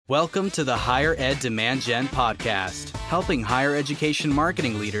Welcome to the Higher Ed Demand Gen podcast, helping higher education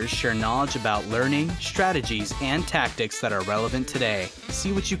marketing leaders share knowledge about learning, strategies, and tactics that are relevant today.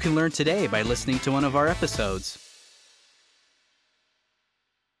 See what you can learn today by listening to one of our episodes.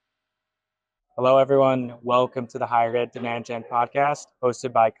 Hello, everyone. Welcome to the Higher Ed Demand Gen podcast,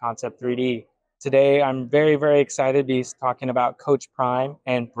 hosted by Concept 3D. Today, I'm very excited to be talking about Coach Prime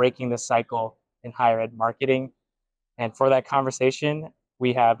and breaking the cycle in higher ed marketing. And for that conversation,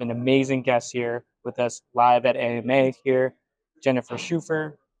 we have an amazing guest here with us live at AMA here, Jennifer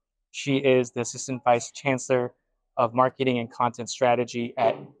Schufer. She is the Assistant Vice Chancellor of Marketing and Content Strategy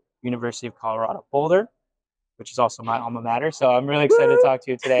at University of Colorado Boulder, which is also my alma mater. So I'm really excited to talk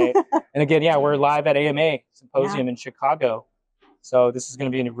to you today. And again, we're live at AMA Symposium in Chicago. So this is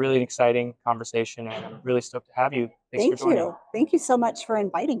going to be a really exciting conversation, and I'm really stoked to have you. Thanks for joining. Thank you so much for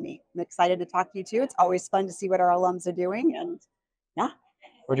inviting me. I'm excited to talk to you too. It's always fun to see what our alums are doing, and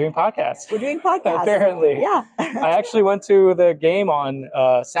We're doing podcasts. We're doing podcasts. Apparently. Yeah. I actually went to the game on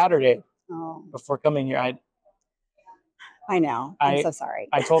Saturday before coming here. I know. I'm so sorry.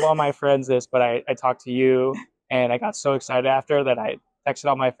 I told all my friends this, but I talked to you, and I got so excited after that I texted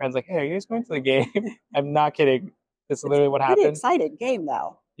all my friends like, hey, are you guys going to the game? I'm not kidding. That's literally what happened. Pretty excited game,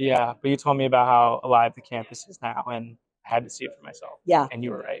 though. Yeah, but you told me about how alive the campus is now, and I had to see it for myself. Yeah. And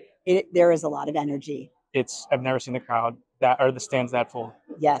you were right. There is a lot of energy. I've never seen the crowd the stands that full.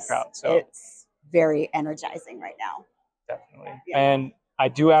 Yes, crowd, so. It's very energizing right now. Definitely. Yeah. And I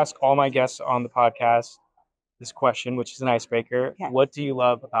do ask all my guests on the podcast this question, which is an icebreaker. Okay. What do you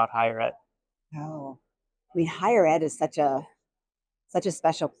love about higher ed? Oh, I mean, higher ed is such a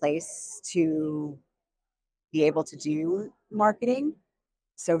special place to be able to do marketing.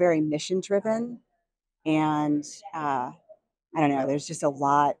 So very mission driven, and I don't know. There's just a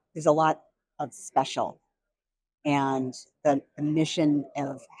lot. There's a lot of special, and the mission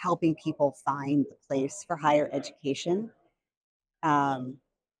of helping people find the place for higher education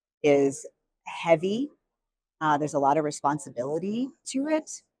is heavy. There's a lot of responsibility to it,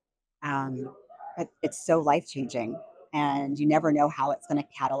 but it's so life-changing, and you never know how it's going to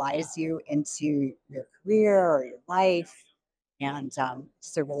catalyze you into your career or your life, and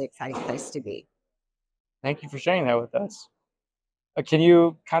it's a really exciting place to be. Thank you for sharing that with us. Can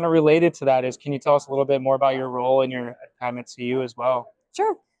you kind of relate it to that? Can you tell us a little bit more about your role and your time at CU as well?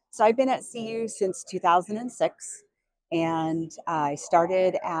 Sure. So I've been at CU since 2006, and I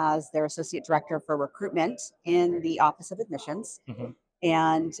started as their associate director for recruitment in the Office of Admissions. Mm-hmm.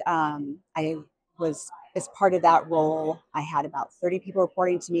 And I was, as part of that role, I had about 30 people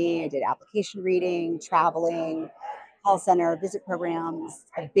reporting to me. I did application reading, traveling, call center, visit programs,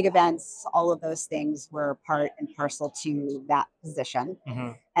 big events. All of those things were part and parcel to that position. Mm-hmm.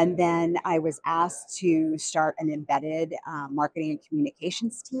 And then I was asked to start an embedded marketing and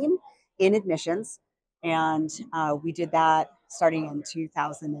communications team in admissions. And we did that starting in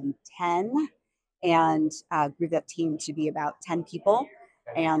 2010 and grew that team to be about 10 people.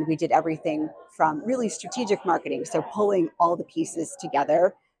 And we did everything from really strategic marketing, so pulling all the pieces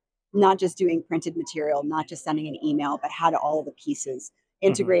together, not just doing printed material, not just sending an email, but how do all of the pieces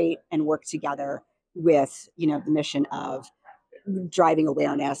integrate and work together with, the mission of driving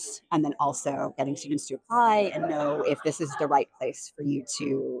awareness, and then also getting students to apply and know if this is the right place for you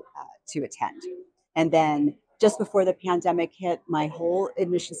to attend. And then just before the pandemic hit, my whole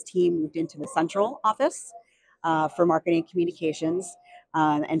admissions team moved into the central office for marketing and communications.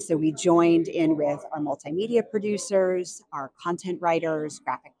 And so we joined in with our multimedia producers, our content writers,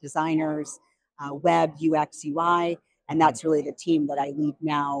 graphic designers, web, UX, UI. And that's really the team that I lead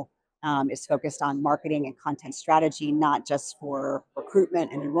now, is focused on marketing and content strategy, not just for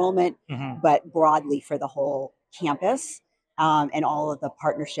recruitment and enrollment, but broadly for the whole campus, and all of the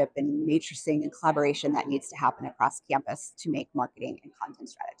partnership and matrixing and collaboration that needs to happen across campus to make marketing and content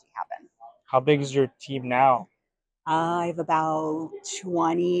strategy happen. How big is your team now? I have about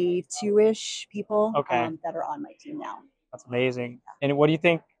 22-ish people that are on my team now. That's amazing. And what do you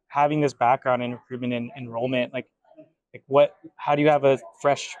think, having this background in recruitment and enrollment, how do you have a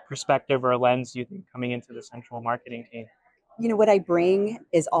fresh perspective or a lens, do you think, coming into the central marketing team? What I bring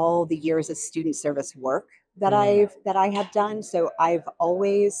is all the years of student service work that I have done. So I've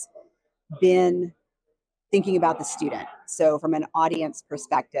always been thinking about the student. So from an audience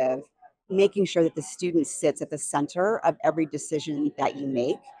perspective, making sure that the student sits at the center of every decision that you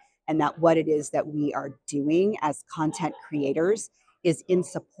make, and that what it is that we are doing as content creators is in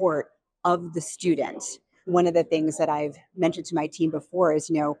support of the student. One of the things that I've mentioned to my team before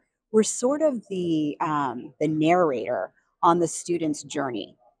is, we're sort of the narrator on the student's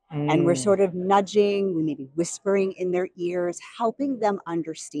journey. And we're Mm. sort of nudging, we may be whispering in their ears, helping them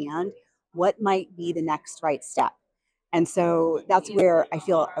understand what might be the next right step. And so that's where I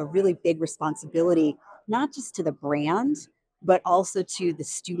feel a really big responsibility, not just to the brand, but also to the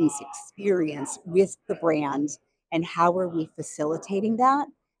student's experience with the brand, and how are we facilitating that,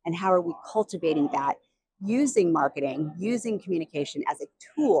 and how are we cultivating that using marketing, using communication as a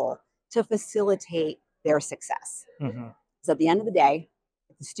tool to facilitate their success. Mm-hmm. So at the end of the day,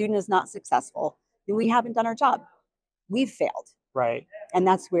 if the student is not successful, then we haven't done our job. We've failed. Right. And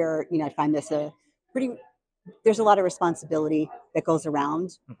that's where, I find this a pretty, there's a lot of responsibility that goes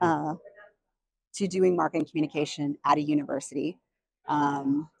around to doing marketing communication at a university.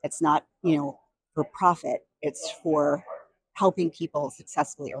 It's not, for profit. It's for helping people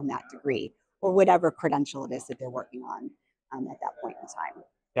successfully earn that degree or whatever credential it is that they're working on at that point in time.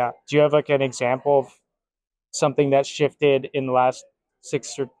 Yeah. Do you have like an example of something that shifted in the last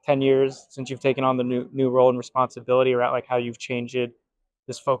 6 or 10 years since you've taken on the new role and responsibility, around like how you've changed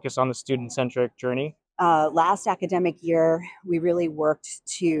this focus on the student-centric journey? Last academic year, we really worked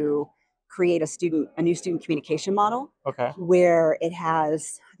to create a new student communication model. Okay. Where it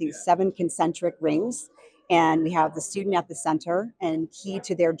has, I think, 7 concentric rings, and we have the student at the center. And key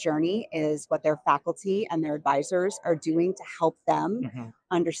to their journey is what their faculty and their advisors are doing to help them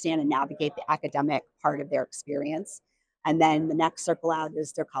understand and navigate the academic part of their experience. And then the next circle out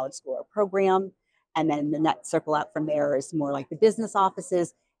is their college, school, or program. And then the next circle out from there is more like the business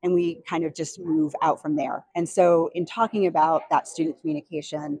offices, and we kind of just move out from there. And so in talking about that student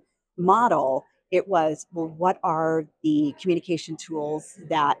communication model, it was, well, what are the communication tools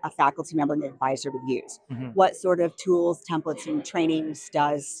that a faculty member and advisor would use? What sort of tools, templates, and trainings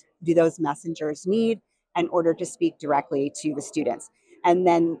do those messengers need in order to speak directly to the students? And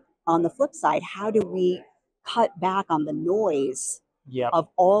then on the flip side, how do we cut back on the noise of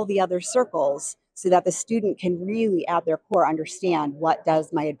all the other circles so that the student can really at their core understand, what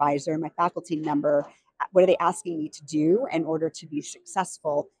does my advisor, my faculty member, what are they asking me to do in order to be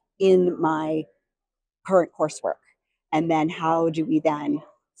successful in my current coursework? And then how do we then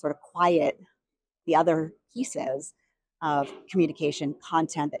sort of quiet the other pieces of communication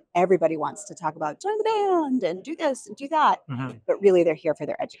content that everybody wants to talk about? Join the band and do this and do that. But really they're here for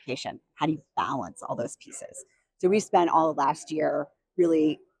their education. How do you balance all those pieces? So we spent all of last year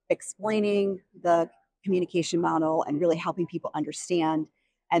really explaining the communication model and really helping people understand.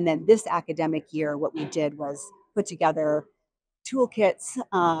 And then this academic year, what we did was put together toolkits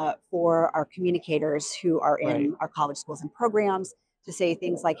for our communicators who are in our college, schools, and programs, to say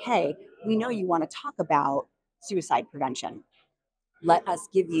things like, hey, we know you want to talk about suicide prevention. Let us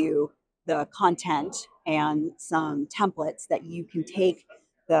give you the content and some templates that you can take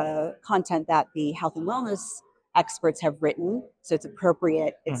the content that the health and wellness experts have written. So it's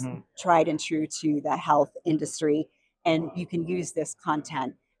appropriate, it's tried and true to the health industry, and you can use this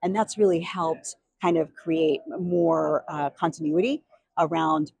content. And that's really helped kind of create more continuity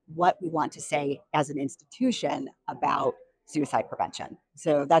around what we want to say as an institution about suicide prevention.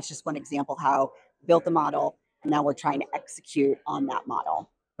 So that's just one example how we built the model. Now we're trying to execute on that model.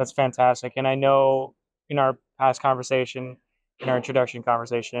 That's fantastic. And I know in our past conversation, in our introduction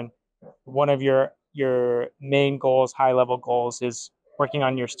conversation, one of your main goals, high level goals, is working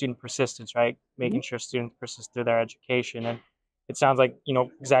on your student persistence, right? Making sure students persist through their education. And it sounds like,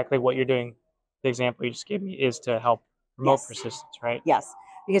 exactly what you're doing. The example you just gave me is to help promote persistence, right? Yes.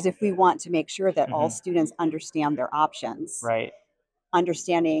 Because if we want to make sure that all students understand their options, right,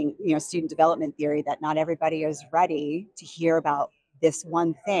 understanding, student development theory, that not everybody is ready to hear about this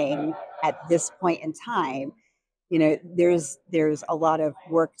one thing at this point in time, there's a lot of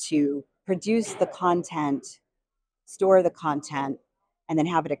work to produce the content, store the content, and then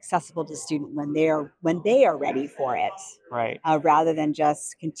have it accessible to student when they are ready for it, right, rather than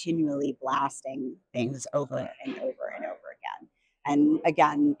just continually blasting things over and over and over again. And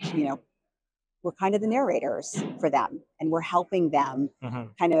again, we're kind of the narrators for them, and we're helping them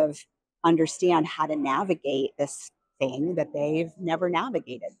kind of understand how to navigate this thing that they've never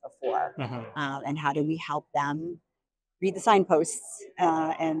navigated before. And how do we help them read the signposts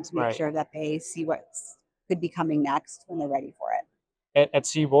and make sure that they see what could be coming next when they're ready for it. At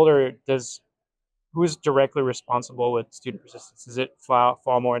C Boulder, who's directly responsible with student persistence? Does it fall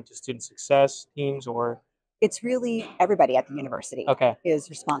more into student success teams, or? It's really everybody at the university is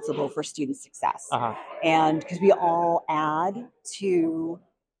responsible for student success. And because we all add to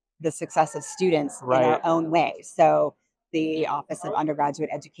the success of students in our own way. So the Office of Undergraduate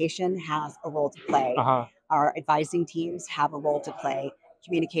Education has a role to play. Our advising teams have a role to play.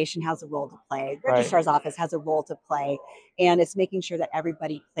 communication has a role to play. Right. Registrar's office has a role to play. And it's making sure that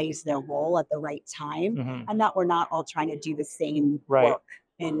everybody plays their role at the right time and that we're not all trying to do the same work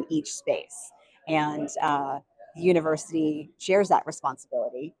in each space. And the university shares that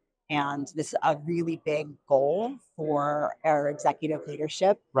responsibility. And this is a really big goal for our executive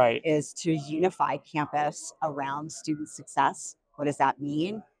leadership is to unify campus around student success. What does that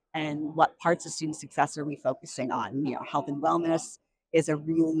mean? And what parts of student success are we focusing on? Health and wellness is a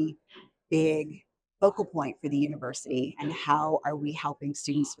really big focal point for the university. And how are we helping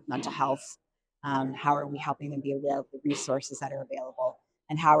students with mental health? How are we helping them be aware of the resources that are available?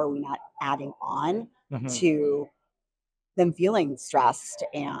 And how are we not adding on to them feeling stressed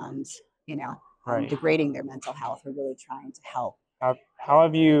and, degrading their mental health? We're really trying to help. How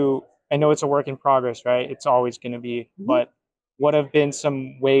have you, I know it's a work in progress, right? It's always going to be, but what have been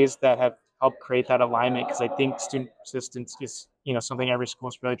some ways that have helped create that alignment? Because I think student persistence is, something every school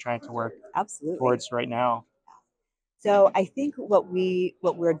is really trying to work towards right now. So I think what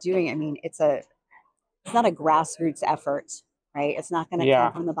we're doing, I mean, it's not a grassroots effort, right? It's not going to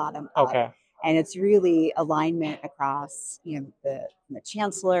come from the bottom up. And it's really alignment across, from the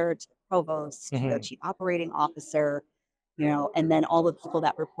chancellor to the provost to the chief operating officer, and then all the people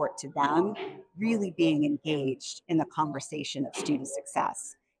that report to them really being engaged in the conversation of student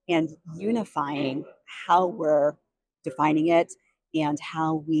success and unifying how we're defining it and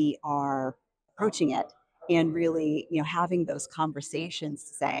how we are approaching it. And really, having those conversations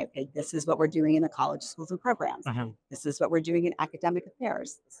to say, okay, this is what we're doing in the college, schools, and programs. This is what we're doing in academic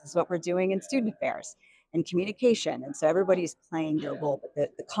affairs. This is what we're doing in student affairs and communication. And so everybody's playing their role,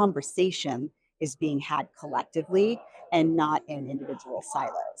 but the conversation is being had collectively and not in individual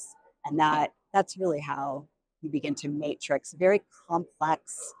silos. And that's really how you begin to matrix a very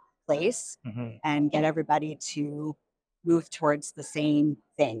complex place and get everybody to move towards the same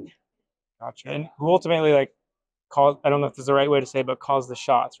thing. Gotcha. And who ultimately I don't know if this is the right way to say, but calls the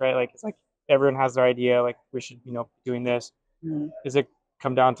shots, right? Like it's like everyone has their idea, like we should, be doing this. Does it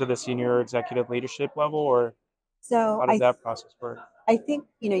come down to the senior executive leadership level, or how does that process work? I think,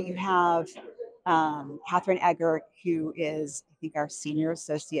 you have Catherine Egger, who is, I think, our senior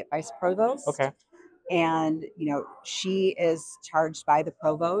associate vice provost. Okay. And, she is charged by the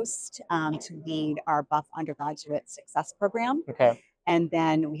provost to lead our Buff undergraduate success program. Okay. And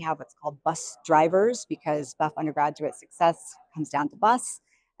then we have what's called bus drivers, because Buff undergraduate success comes down to bus.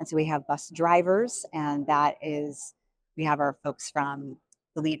 And so we have bus drivers, and we have our folks from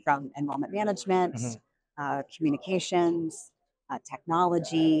the lead from enrollment management, communications,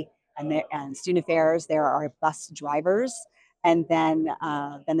 technology, and student affairs. There are bus drivers. And then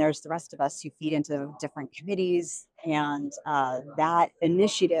there's the rest of us who feed into different committees. And that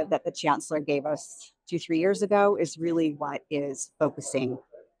initiative that the chancellor gave us 2-3 years ago is really what is focusing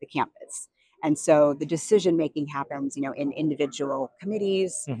the campus. And so the decision making happens, in individual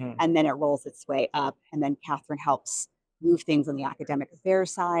committees, and then it rolls its way up. And then Catherine helps move things on the academic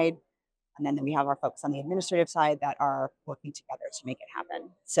affairs side. And then we have our folks on the administrative side that are working together to make it happen.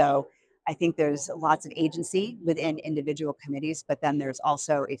 So I think there's lots of agency within individual committees, but then there's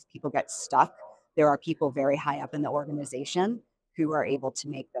also, if people get stuck, there are people very high up in the organization who are able to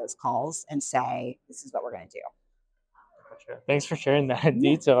make those calls and say, this is what we're going to do. Gotcha. Thanks for sharing that in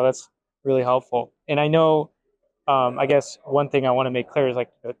detail. That's really helpful. And I know, I guess one thing I want to make clear is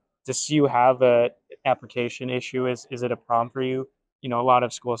does you have an application issue? Is it a problem for you? A lot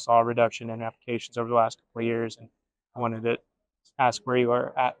of schools saw a reduction in applications over the last couple of years, and I wanted to ask where you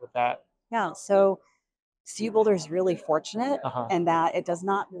are at with that. Yeah, so CU Boulder is really fortunate in that it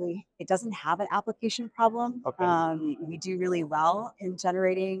doesn't have an application problem. Okay. We do really well in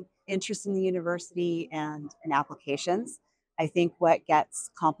generating interest in the university and in applications. I think what gets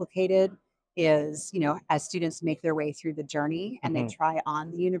complicated is, as students make their way through the journey and they try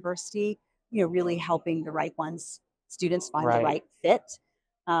on the university, really helping the right students find the right fit.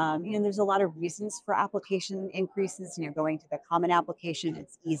 There's a lot of reasons for application increases. Going to the common application,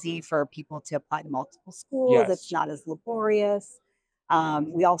 it's easy for people to apply to multiple schools. Yes. It's not as laborious.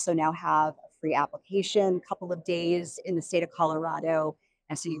 We also now have a free application, couple of days in the state of Colorado.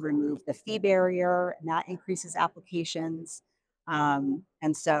 And so you remove the fee barrier, and that increases applications. And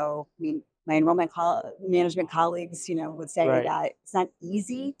so, my enrollment management colleagues, would say that it's not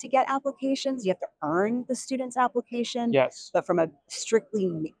easy to get applications. You have to earn the student's application. Yes. But from a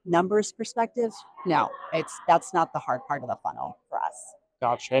strictly numbers perspective, no, that's not the hard part of the funnel for us.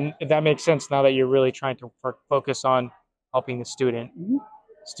 Gotcha. And that makes sense now that you're really trying to focus on helping the student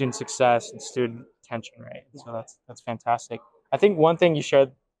success and student attention, right? Yeah. So that's fantastic. I think one thing you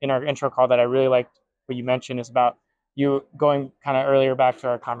shared in our intro call that I really liked what you mentioned is about you going kind of earlier back to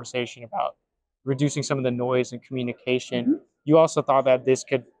our conversation about reducing some of the noise and communication. Mm-hmm. You also thought that this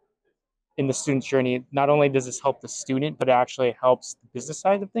could, in the student's journey, not only does this help the student, but it actually helps the business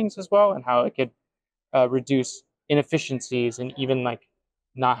side of things as well, and how it could reduce inefficiencies and even like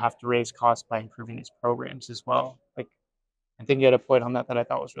not have to raise costs by improving these programs as well. Like, I think you had a point on that that I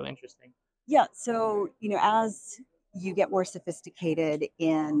thought was really interesting. Yeah. So, as you get more sophisticated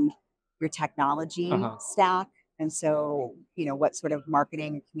in your technology Uh-huh. stack, and so, what sort of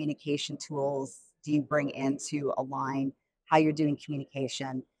marketing and communication tools do you bring in to align how you're doing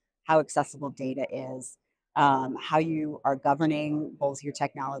communication, how accessible data is, how you are governing both your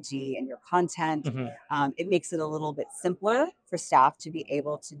technology and your content. Hmm. It makes it a little bit simpler for staff to be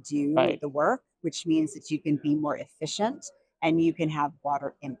able to do Right. the work, which means that you can be more efficient and you can have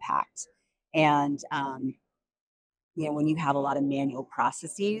broader impact. And when you have a lot of manual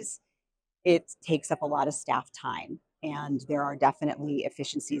processes, it takes up a lot of staff time. And there are definitely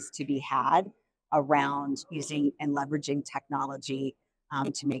efficiencies to be had around using and leveraging technology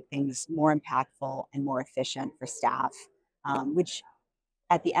to make things more impactful and more efficient for staff, which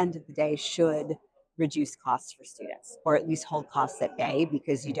at the end of the day should reduce costs for students, or at least hold costs at bay,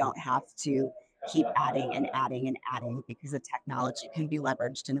 because you don't have to keep adding and adding and adding, because the technology can be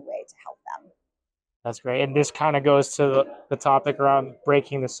leveraged in a way to help them. That's great. And this kind of goes to the topic around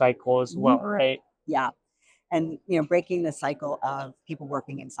breaking the cycle as Mhm. well, right? Yeah. And, breaking the cycle of people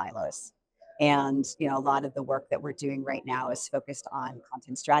working in silos. And, a lot of the work that we're doing right now is focused on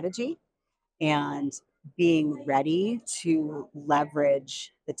content strategy and being ready to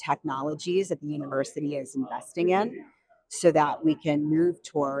leverage the technologies that the university is investing in so that we can move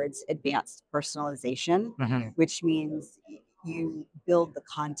towards advanced personalization, Hmm. which means you build the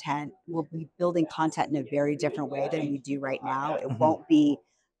content. We'll be building content in a very different way than we do right now. It Hmm. won't be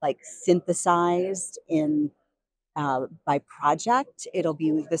like synthesized in by project. It'll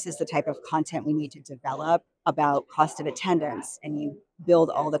be, this is the type of content we need to develop about cost of attendance, and you build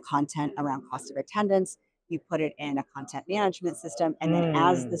all the content around cost of attendance. You put it in a content management system, and then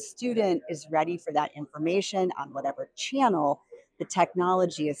as the Mm. student is ready for that information on whatever channel, the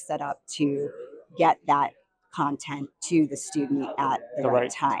technology is set up to get that content to the student at the The right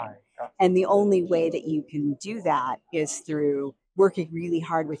right time. time. Gotcha. And the only way that you can do that is through working really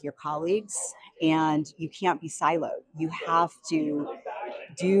hard with your colleagues, and you can't be siloed. You have to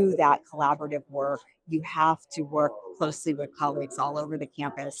do that collaborative work. You have to work closely with colleagues all over the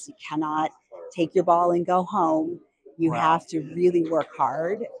campus. You cannot take your ball and go home. You Right. have to really work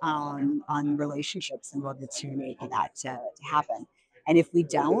hard on relationships in order to make that to happen. And if we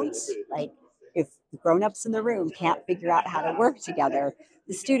don't, like, if the grown-ups in the room can't figure out how to work together,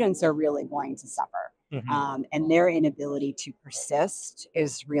 the students are really going to suffer. Hmm. And their inability to persist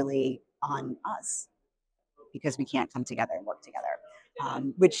is really on us, because we can't come together and work together,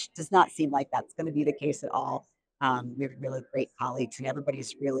 which does not seem like that's going to be the case at all. We have really great colleagues, and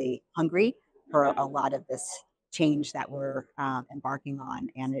everybody's really hungry for a lot of this change that we're embarking on,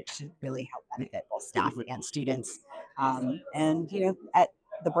 and it should really help benefit both staff and students, and at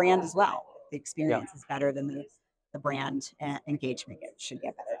the brand as well. If the Yeah. experience is better than the brand engagement, it should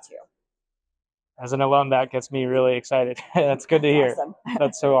get better too. As an alum, that gets me really excited. That's good to hear. Awesome.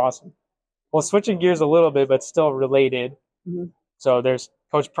 That's so awesome. Well, switching gears a little bit, but still related. Mhm. So there's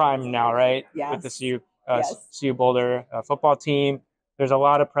Coach Prime now, right? With the Yes. CU Yes. CU Boulder football team. There's a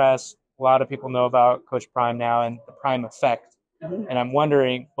lot of press. A lot of people know about Coach Prime now and the Prime effect. Mhm. And I'm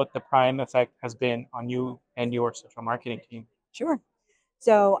wondering what the Prime effect has been on you and your social marketing team. Sure.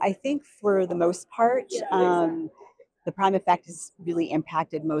 So I think for the most part, the prime effect has really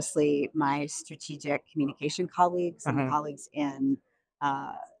impacted mostly my strategic communication colleagues and Uh-huh. colleagues in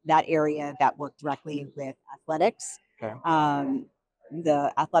uh, that area that work directly with athletics. Okay.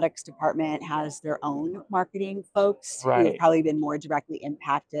 The athletics department has their own marketing folks who have Right. probably been more directly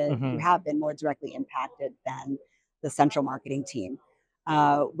impacted, who Hmm. have been more directly impacted than the central marketing team.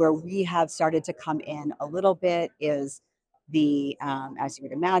 Where we have started to come in a little bit is as you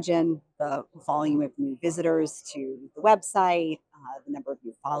would imagine, the volume of new visitors to the website, the number of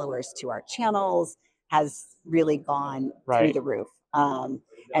new followers to our channels has really gone through Right. the roof.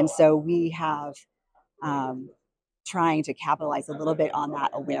 And so we have um, trying to capitalize a little bit on that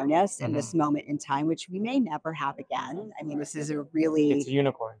awareness in Hmm. this moment in time, which we may never have again. I mean, this is It's a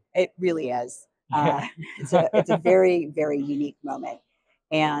unicorn. it really is. Uh, Yeah. it's a very, very unique moment,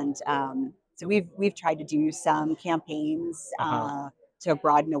 and so we've tried to do some campaigns Uh-huh. to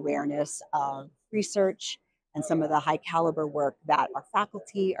broaden awareness of research and some of the high caliber work that our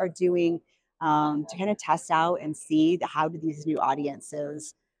faculty are doing, to kind of test out and see how do these new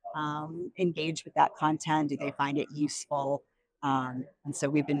audiences engage with that content? Do they find it useful? And so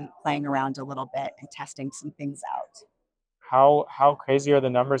we've been playing around a little bit and testing some things out. How crazy are the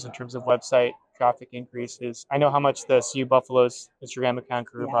numbers in terms of website traffic increases? I know how much the CU Buffalo's Instagram account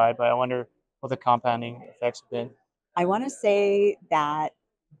grew Yeah. by, but I wonder what the compounding effects have been. I want to say that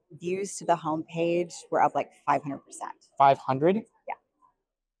views to the homepage were up like 500%. 500? Yeah.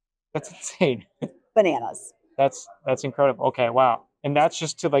 That's insane. Bananas. That's incredible. Okay, wow. And that's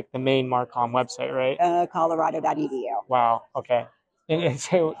just to like the main Marcom website, right? Colorado.edu. Wow. Okay. And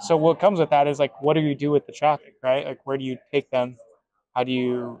so what comes with that is like, what do you do with the traffic, right? Like, where do you take them? How do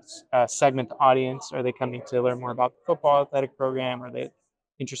you segment the audience? Are they coming to learn more about the football athletic program? Are they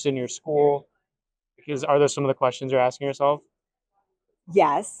interested in your school? Because are those some of the questions you're asking yourself?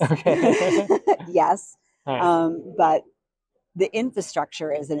 Yes. Okay. Yes. Nice. But the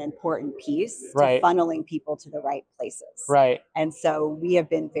infrastructure is an important piece Right. to funneling people to the right places. Right. And so we have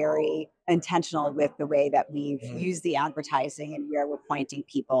been very intentional with the way that we've used the advertising and where we're pointing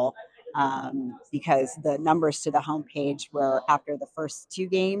people, because the numbers to the homepage were after the first 2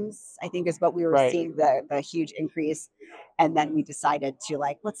 games, I think is what we were Right. seeing the huge increase. And then we decided to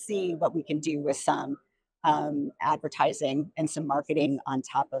let's see what we can do with some advertising and some marketing on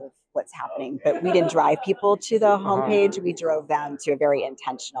top of what's happening. But we didn't drive people to the homepage. We drove them to a very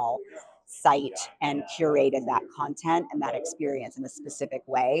intentional site and curated that content and that experience in a specific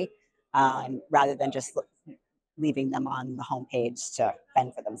way, rather than just leaving them on the homepage to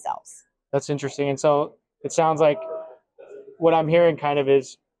fend for themselves. That's interesting. And so it sounds like what I'm hearing kind of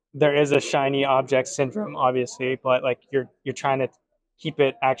is there is a shiny object syndrome, obviously, but like you're trying to keep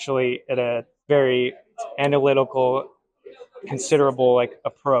it actually at a very analytical, considerable like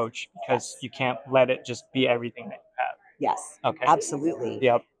approach, because you can't let it just be everything that you have. Yes. Okay. Absolutely.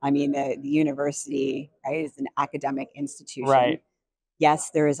 Yep. I mean, the university, right, is an academic institution. Right.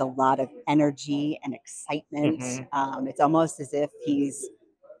 Yes, there is a lot of energy and excitement. It's almost as if he's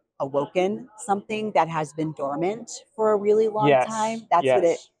awoken something that has been dormant for a really long time. That's what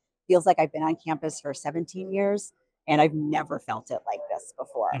it feels like. I've been on campus for 17 years and I've never felt it like this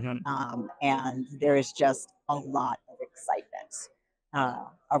before. And there is just a lot of excitement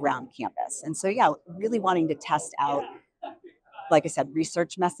around campus. And so, yeah, really wanting to test out, like I said,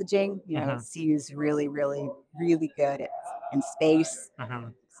 research messaging. CU's really, really, really good in space,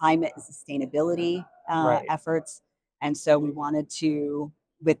 climate and sustainability efforts. And so we wanted to,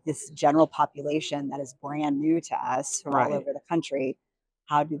 with this general population that is brand new to us from all over the country,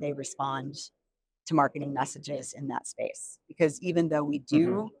 how do they respond to marketing messages in that space? Because even though we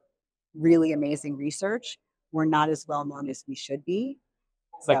do really amazing research, we're not as well known as we should be.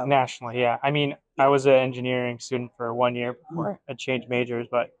 Like nationally, yeah. I mean, I was an engineering student for 1 year before I changed majors,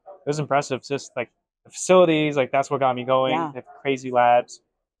 but it was impressive. Just like the facilities, like that's what got me going. Yeah. They have crazy labs.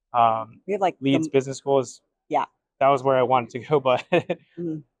 We had Leeds Business School is, yeah, that was where I wanted to go, but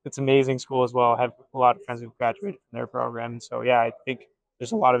it's an amazing school as well. I have a lot of friends who graduated from their program. And so, yeah, I think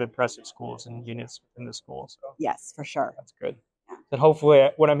there's a lot of impressive schools and units within the school. So yes, for sure. that's good. And hopefully,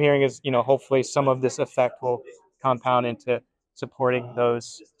 what I'm hearing is, hopefully some of this effect will compound into supporting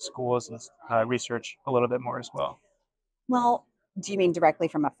those schools and research a little bit more as well. Well, do you mean directly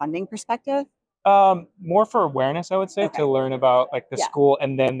from a funding perspective? More for awareness, I would say, to learn about like the school,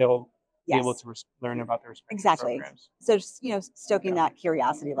 and then they'll be able to learn about their respective programs. So just, stoking that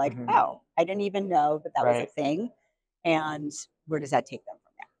curiosity, like, oh, I didn't even know that was a thing, and where does that take them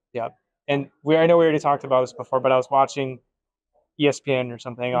from there? Yeah, and I know we already talked about this before, but I was watching ESPN or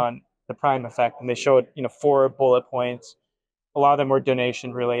something on the Prime effect, and they showed 4 bullet points. A lot of them were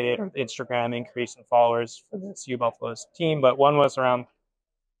donation related or Instagram increase in followers for the CU Buffalo's team, but one was around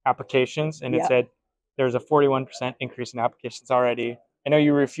applications, and it said there's a 41% increase in applications already. I know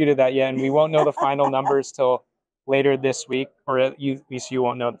you refuted that yet, and we won't know the final numbers till later this week, or ECU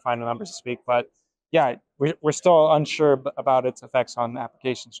won't know the final numbers this week. But yeah, we're still unsure about its effects on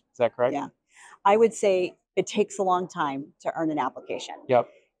applications. Is that correct? Yeah, I would say it takes a long time to earn an application. Yep.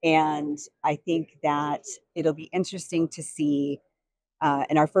 And I think that it'll be interesting to see.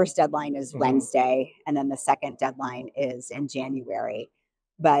 And our first deadline is Wednesday, and then the second deadline is in January.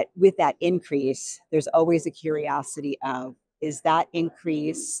 But with that increase, there's always a curiosity of, is that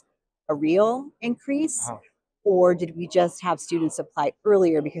increase a real increase? Or did we just have students apply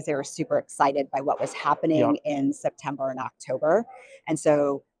earlier because they were super excited by what was happening in September and October? And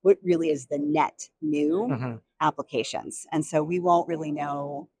so what really is the net new applications? And so we won't really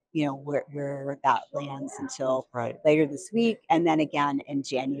know, where that lands until later this week. And then again in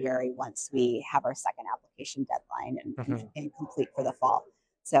January, once we have our second application deadline and complete for the fall.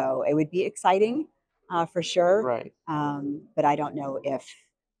 So it would be exciting for sure. But I don't know if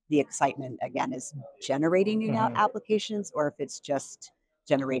the excitement again is generating new applications, or if it's just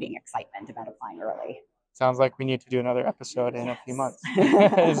generating excitement about applying early. Sounds like we need to do another episode in a few months,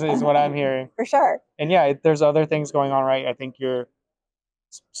 is what I'm hearing. For sure. And yeah, there's other things going on, right? I think you're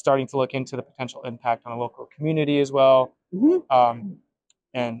starting to look into the potential impact on the local community as well.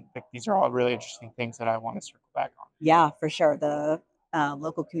 And these are all really interesting things that I want to circle back on. Yeah, for sure. The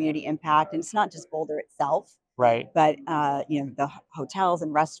local community impact, and it's not just Boulder itself, right? But the hotels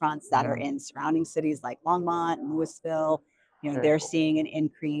and restaurants that are in surrounding cities like Longmont and Louisville, they're cool. Seeing an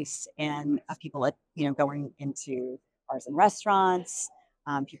increase in people, going into bars and restaurants.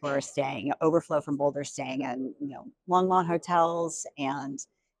 People are staying, overflow from Boulder, staying in Longmont hotels, and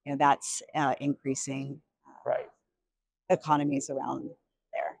that's increasing economies around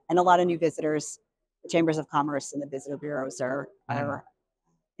there, and a lot of new visitors. The chambers of commerce and the visitor bureaus are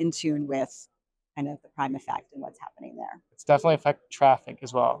in tune with kind of the prime effect and what's happening there. It's definitely affected traffic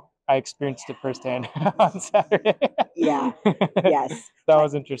as well. I experienced it firsthand on Saturday. Yeah. Yes. That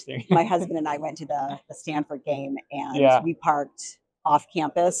was interesting. My husband and I went to the Stanford game, and we parked off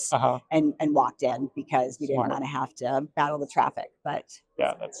campus and walked in because we didn't want to have to battle the traffic. But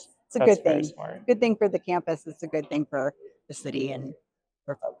it's a good thing. Smart. Good thing for the campus. It's a good thing for the city and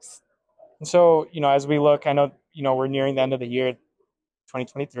for folks. And so, as we look, I know, we're nearing the end of the year,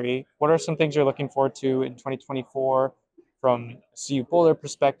 2023. What are some things you're looking forward to in 2024 from CU Boulder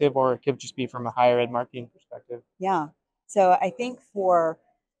perspective, or it could just be from a higher ed marketing perspective? Yeah. So I think for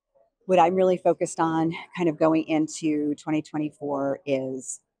what I'm really focused on kind of going into 2024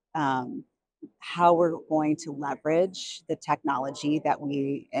 is how we're going to leverage the technology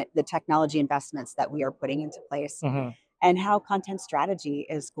the technology investments that we are putting into place, and how content strategy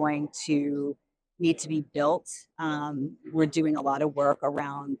is going to need to be built. We're doing a lot of work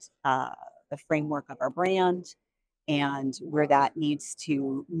around the framework of our brand and where that needs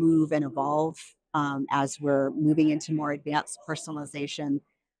to move and evolve as we're moving into more advanced personalization.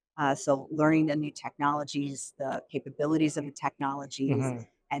 So learning the new technologies, the capabilities of the technologies,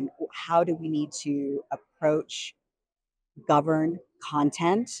 and how do we need to approach govern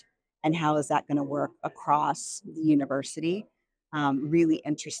content, and how is that going to work across the university? Really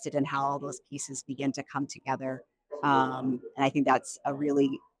interested in how all those pieces begin to come together. And I think that's a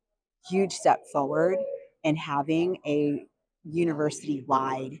really huge step forward in having a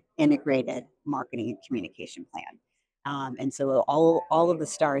university-wide integrated marketing and communication plan. And so all of the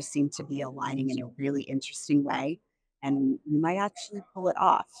stars seem to be aligning in a really interesting way, and we might actually pull it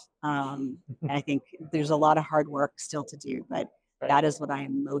off. And I think there's a lot of hard work still to do, but that is what I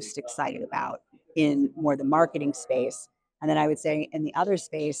am most excited about in more the marketing space. And then I would say in the other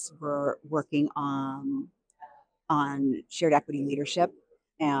space, we're working on shared equity leadership,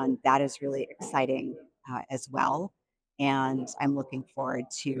 and that is really exciting as well. And I'm looking forward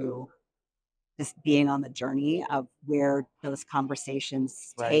to just being on the journey of where those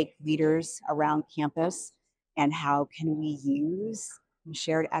conversations take leaders around campus, and how can we use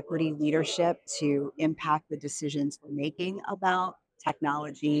shared equity leadership to impact the decisions we're making about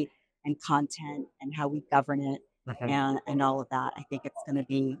technology and content and how we govern it, and all of that. I think it's going to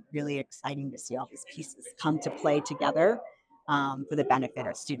be really exciting to see all these pieces come to play together for the benefit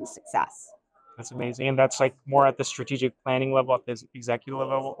of student success. That's amazing. And that's like more at the strategic planning level, at the executive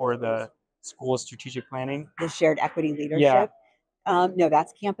level, or the school strategic planning? The shared equity leadership? No,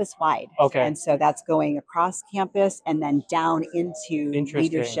 that's campus wide. Okay. And so that's going across campus and then down into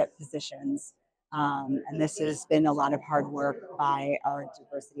leadership positions. And this has been a lot of hard work by our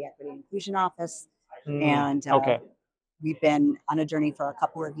diversity, equity, and inclusion office. And we've been on a journey for a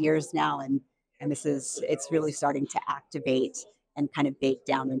couple of years now, and it's really starting to activate and kind of bake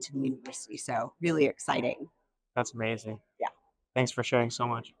down into the university. So really exciting. That's amazing. Yeah. Thanks for sharing so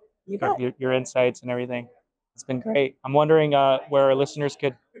much. You bet. Your insights and everything. It's been great. I'm wondering where our listeners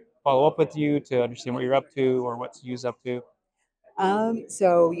could follow up with you to understand what you're up to or what CU's up to.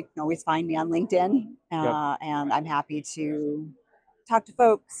 So you can always find me on LinkedIn, and I'm happy to talk to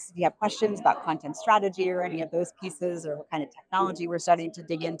folks if you have questions about content strategy or any of those pieces, or what kind of technology we're starting to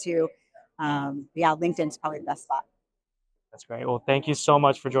dig into. LinkedIn's probably the best spot. That's great. Well, thank you so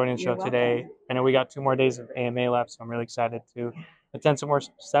much for joining the show today. I know we got 2 more days of AMA left, so I'm really excited to attend some more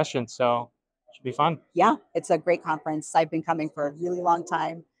sessions. So it should be fun. Yeah, it's a great conference. I've been coming for a really long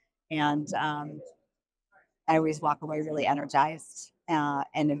time, and I always walk away really energized and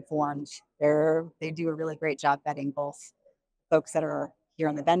informed. They do a really great job vetting both folks that are here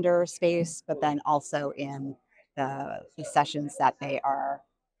in the vendor space, but then also in the sessions that they are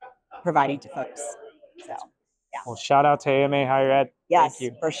providing to folks. So. Yeah. Well, shout out to AMA Higher Ed. Yes,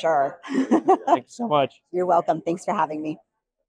 Thank you. For sure. Thank you so much. You're welcome. Thanks for having me.